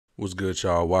What's good,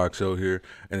 y'all? YXL here,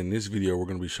 and in this video we're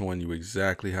going to be showing you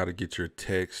exactly how to get your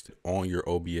text on your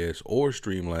OBS or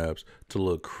Streamlabs to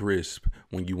look crisp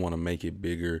when you want to make it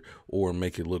bigger or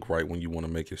make it look right when you want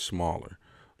to make it smaller.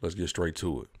 Let's get straight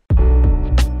to it.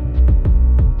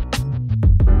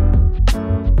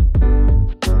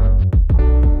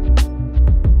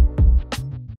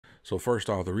 So first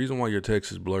off, the reason why your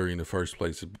text is blurry in the first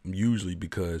place is usually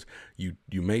because you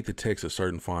make the text a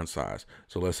certain font size.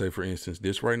 So let's say, for instance,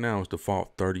 this right now is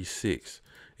default 36.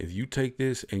 If you take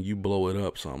this and you blow it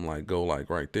up something like go like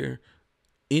right there,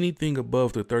 anything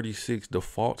above the 36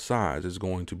 default size is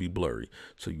going to be blurry.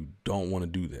 So you don't want to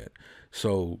do that.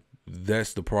 So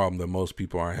that's the problem that most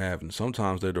people are having.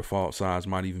 Sometimes their default size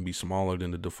might even be smaller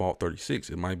than the default 36.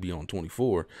 It might be on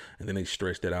 24, and then they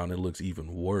stretch that out and it looks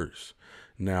even worse.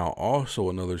 Now, also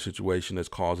another situation that's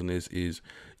causing this is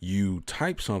you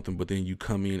type something, but then you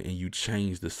come in and you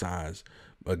change the size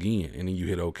again, and then you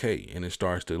hit OK, and it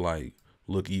starts to like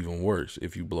look even worse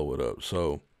if you blow it up.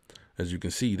 So as you can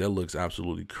see, that looks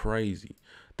absolutely crazy.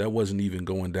 That wasn't even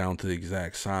going down to the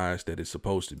exact size that it's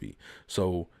supposed to be.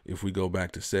 So if we go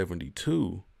back to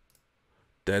 72,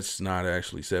 that's not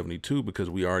actually 72 because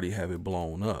we already have it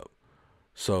blown up.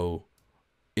 So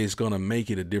it's going to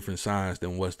make it a different size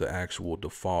than what's the actual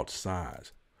default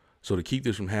size. So to keep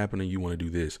this from happening, you want to do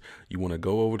this. You want to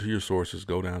go over to your sources,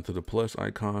 go down to the plus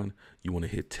icon. You want to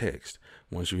hit text.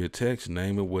 Once you hit text,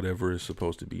 name it whatever it's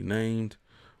supposed to be named.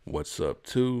 What's up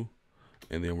to?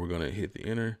 And then we're going to hit the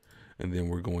enter. And then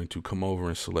we're going to come over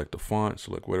and select the font.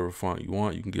 Select whatever font you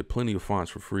want. You can get plenty of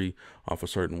fonts for free off of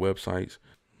certain websites.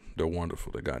 They're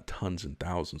wonderful. They got tons and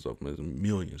thousands of them,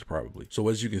 millions probably. So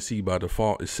as you can see, by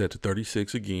default, it's set to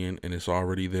 36 again, and it's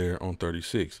already there on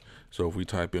 36. So if we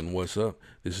type in what's up,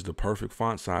 this is the perfect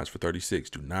font size for 36.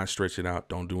 Do not stretch it out.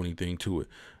 Don't do anything to it.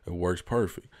 It works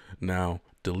perfect. Now,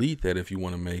 delete that if you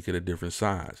want to make it a different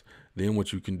size. Then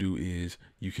what you can do is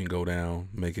you can go down,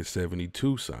 make it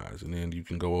 72 size, and then you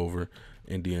can go over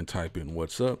and then type in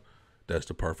what's up. That's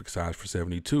the perfect size for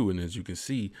 72. And as you can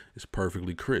see, it's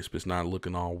perfectly crisp. It's not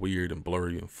looking all weird and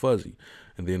blurry and fuzzy.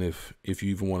 And then if you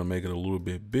even want to make it a little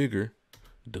bit bigger,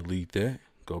 delete that.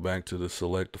 Go back to the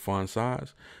select the font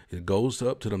size. It goes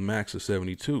up to the max of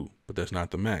 72, but that's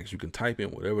not the max. You can type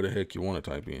in whatever the heck you want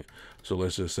to type in. So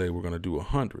let's just say we're going to do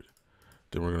 100.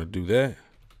 Then we're going to do that.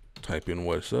 Type in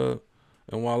what's up.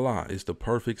 And voila, it's the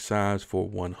perfect size for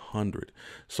 100.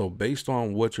 So based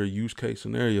on what your use case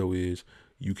scenario is,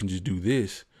 you can just do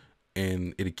this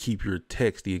and it'll keep your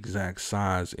text the exact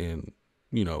size and,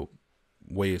 you know,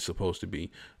 way it's supposed to be.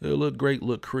 It'll look great,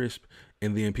 look crisp.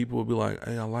 And then people will be like,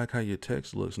 hey, I like how your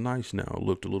text looks nice now. It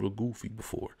looked a little goofy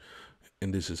before.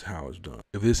 And this is how it's done.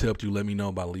 If this helped you, let me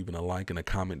know by leaving a like and a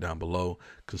comment down below.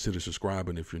 Consider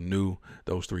subscribing if you're new.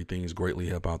 Those three things greatly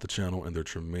help out the channel and they're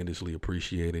tremendously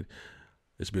appreciated.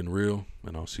 It's been real,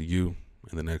 and I'll see you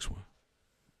in the next one.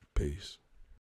 Peace.